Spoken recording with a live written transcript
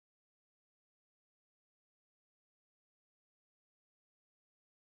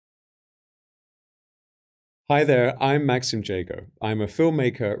Hi there, I'm Maxim Jago. I'm a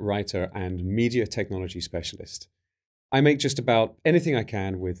filmmaker, writer, and media technology specialist. I make just about anything I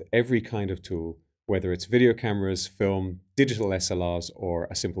can with every kind of tool, whether it's video cameras, film, digital SLRs, or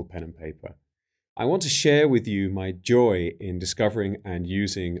a simple pen and paper. I want to share with you my joy in discovering and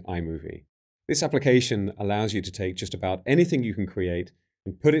using iMovie. This application allows you to take just about anything you can create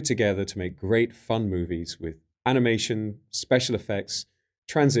and put it together to make great fun movies with animation, special effects,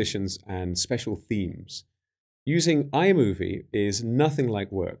 transitions, and special themes. Using iMovie is nothing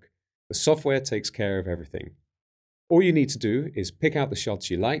like work. The software takes care of everything. All you need to do is pick out the shots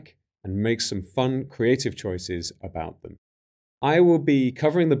you like and make some fun, creative choices about them. I will be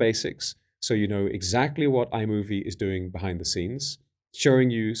covering the basics so you know exactly what iMovie is doing behind the scenes, showing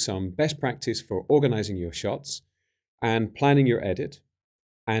you some best practice for organizing your shots and planning your edit,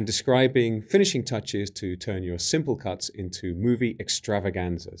 and describing finishing touches to turn your simple cuts into movie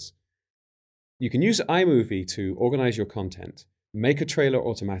extravaganzas. You can use iMovie to organize your content, make a trailer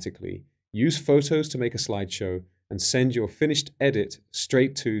automatically, use photos to make a slideshow, and send your finished edit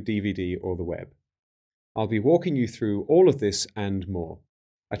straight to DVD or the web. I'll be walking you through all of this and more.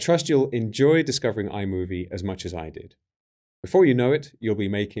 I trust you'll enjoy discovering iMovie as much as I did. Before you know it, you'll be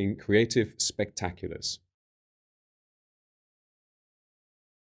making creative spectaculars.